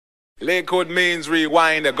Lakewood means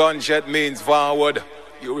rewind, a gunshot means forward.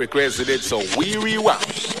 You requested it, so we rewind.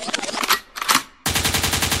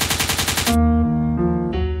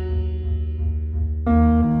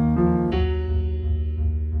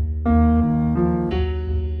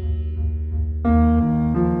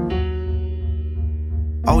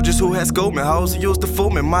 Oh, just who has schooled me, hoes who used to fool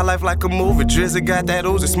me. My life like a movie, Drizzy got that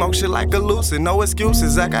Uzi, smoke shit like a lucid. No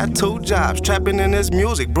excuses, I got 2 jobs, trapping in this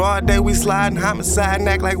music. Broad day we sliding, homicide and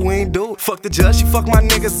act like we ain't do it. Fuck the judge, she fuck my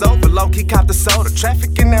niggas over, low-key cop the soda.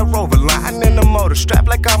 Traffic in that Rover, lying in the motor, strapped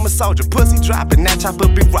like I'm a soldier. Pussy dropping, that chopper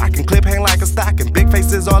be rocking, clip hang like a stocking. Big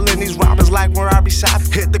faces all in these robbers like where I be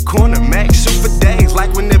shopping. Hit the corner, max, shoot for days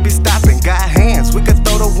like when it be stopping. Got hands, we could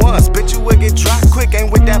throw the ones, bitch you will get dropped quick.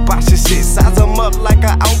 Ain't with that boxing shit, size them up like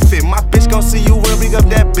a outfit. My bitch gon' see you when we up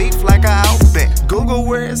that beef like a outfit. Google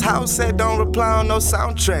where his house at, don't reply on no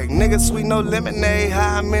soundtrack. Nigga sweet, no lemonade,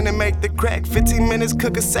 how a minute make the crack. 15 minutes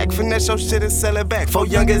cook a sack, finesse your shit and sell it back. 4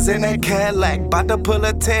 youngers in that Cadillac, bout to pull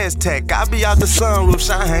a Tez Tech. I be out the sunroof,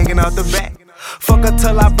 shine hanging out the back. Fuck her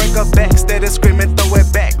till I break her back, steady screaming, throw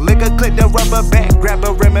it back. Lick a click the rubber back, grab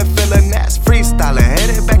a rim and fill a nest. Freestyling,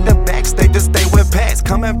 headed back to backstage to stay with packs.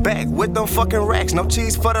 Coming back with them fucking racks, no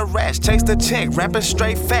cheese for the rats. Chase the check, rapping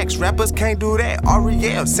straight facts. Rappers can't do that.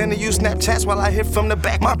 Ariel sending you Snapchats while I hit from the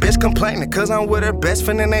back. My bitch complaining cause I'm with her best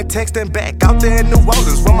friend and ain't texting back. Out there in New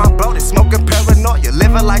Orleans with my brody, smoking paranoia,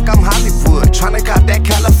 living like I'm Hollywood. Tryna cop that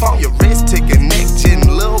California wrist ticket, neck chin,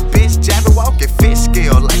 little bitch jabbing, walking fish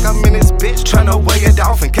scale like I'm in this bitch. Tryna weigh it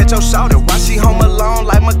off and catch your shoulder while she home alone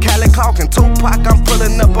like Macaulay Culkin. Tupac, I'm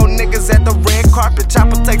pulling up on niggas at the red carpet.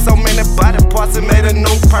 Chopper take so many body parts and made a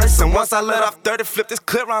new person. Once I let off 30, flip this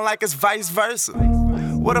clip round like it's vice versa.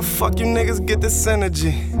 Where the fuck you niggas get this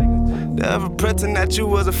energy? To ever pretend that you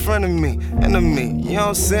was a friend of me, enemy. You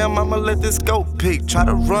don't see him, I'ma let this go peek. Try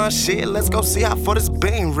to run shit, let's go see how far this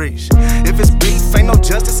beam reach. If it's beef, ain't no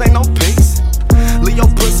justice, ain't no peace. Leave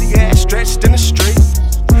your pussy ass stretched in the street.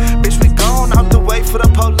 Bitch, we gone out the way for the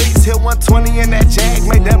police. Hit 120 in that Jag,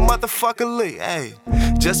 make that motherfucker leak.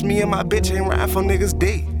 Ayy, just me and my bitch ain't riding for niggas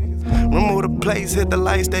D. Remove the plates, hit the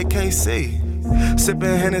lights they can't see.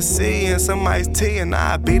 Sippin' Hennessy and some iced tea, and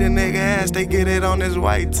I beat a nigga ass, they get it on this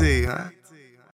white tee, huh?